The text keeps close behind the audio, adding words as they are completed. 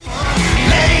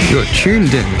You're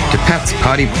tuned in to Pat's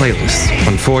Party Playlist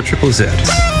on 4ZZZ.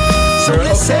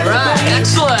 Right,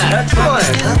 excellent.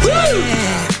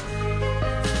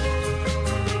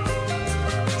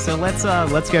 So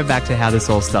let's go back to how this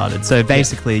all started. So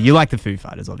basically, you like the Foo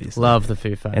Fighters, obviously. Love the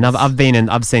Foo Fighters. And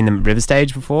I've seen them at River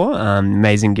Stage before.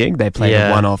 Amazing gig. They played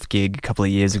a one-off gig a couple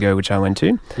of years ago, which I went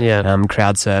to. Yeah.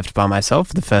 Crowd surfed by myself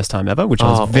for the first time ever, which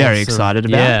I was very excited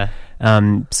about. Yeah.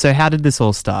 So how did this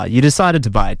all start? You decided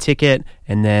to buy a ticket,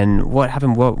 and then what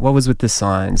happened? What was with the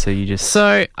sign? So you just...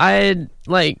 So I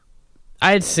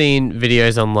had seen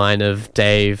videos online of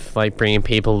Dave bringing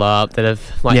people up that have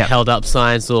held up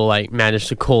signs or managed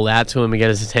to call out to him and get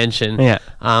his attention. Yeah.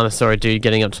 I saw a dude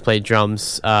getting up to play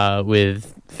drums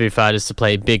with Foo Fighters to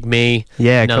play Big Me.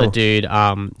 Yeah, Another cool. dude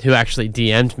who actually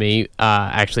DM'd me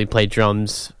actually played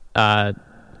drums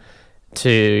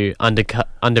to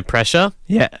Under Pressure.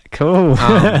 Yeah, cool.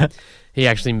 He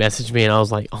actually messaged me and I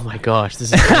was like, oh my gosh,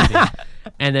 this is crazy.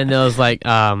 And then there was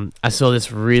I saw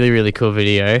this really, really cool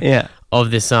video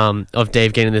of this of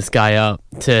Dave getting this guy up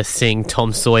to sing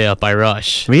Tom Sawyer by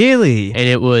Rush. Really? And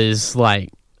it was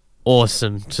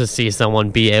awesome to see someone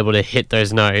be able to hit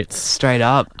those notes. Straight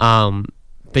up.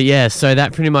 But yeah, so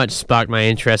that pretty much sparked my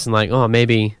interest in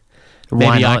maybe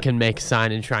I can make a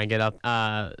sign and try and get up.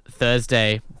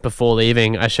 Thursday before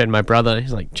leaving, I showed my brother.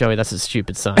 He's like, Joey, that's a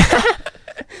stupid sign.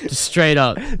 Just straight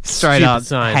up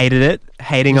sign. Hated it.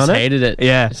 Hated it.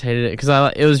 Yeah. Just hated it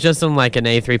because it was just on an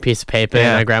A3 piece of paper,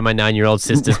 and I grabbed my 9-year-old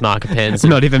sister's marker pens.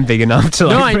 Not even big enough to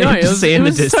I know it was so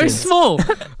distance. small.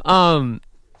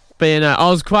 But I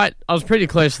was pretty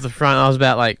close to the front. I was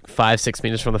about 5-6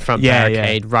 meters from the front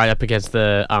barricade, right up against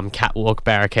the catwalk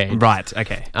barricade. Right.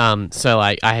 Okay. So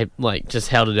I had just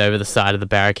held it over the side of the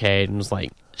barricade and was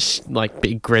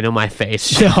big grin on my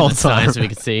face the whole time, so we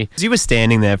could see. You were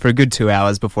standing there for a good 2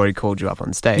 hours before he called you up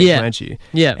on stage, weren't you?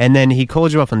 Yeah. And then he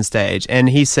called you up on stage, and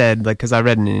he said, because I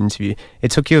read in an interview,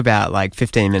 it took you about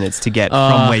 15 minutes to get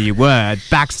from where you were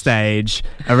backstage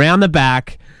around the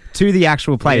back to the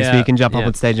actual place where you can jump up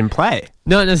on stage and play.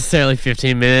 Not necessarily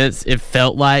 15 minutes. It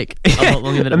felt like a lot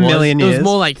longer than a million years. It was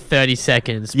more like 30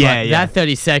 sequence. But that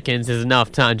 30 seconds is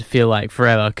enough time to feel like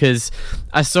forever. Because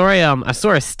I saw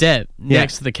a step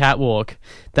next to the catwalk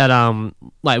that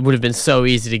would have been so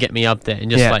easy to get me up there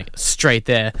and just straight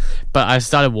there. But I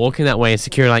started walking that way, and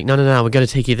security no, we're going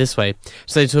to take you this way.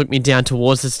 So they took me down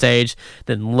towards the stage,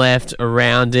 then left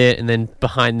around it, and then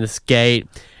behind this gate,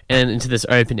 and into this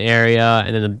open area,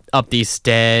 and then up these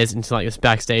stairs into this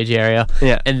backstage area.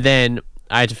 Yeah. And then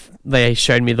they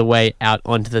showed me the way out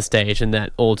onto the stage, and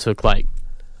that all took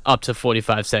up to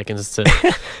 45 seconds to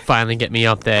finally get me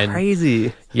up there.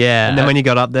 Crazy. Yeah. And then when you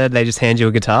got up there, they just hand you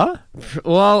a guitar?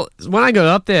 Well, when I got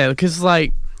up there, because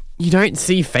you don't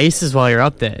see faces while you're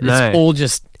up there. No. It's all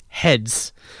just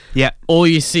heads. Yeah. All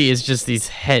you see is just these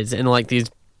heads and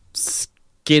these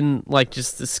skin,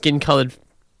 just the skin colored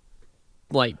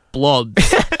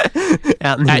blobs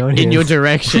out in your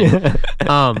direction.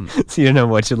 So you don't know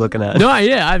what you're looking at. No, I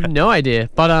have no idea.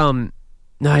 But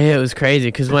it was crazy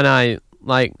because when I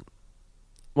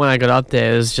got up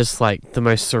there, it was just the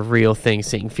most surreal thing,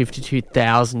 seeing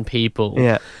 52,000 people.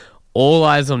 Yeah. All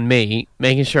eyes on me,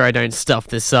 making sure I don't stuff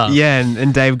this up. Yeah,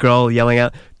 and Dave Grohl yelling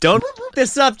out, "Don't f***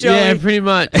 this up, Joey." Yeah, pretty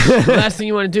much. The last thing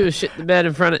you want to do is shit the bed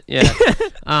in front of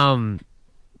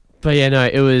But yeah, no,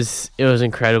 it was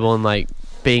incredible, and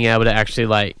being able to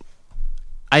actually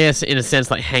I guess in a sense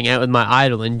hang out with my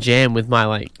idol and jam with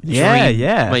my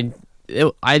dream.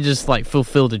 I just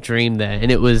fulfilled a dream there,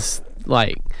 and it was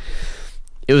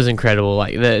incredible.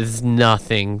 There's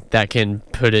nothing that can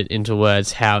put it into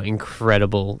words how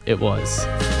incredible it was.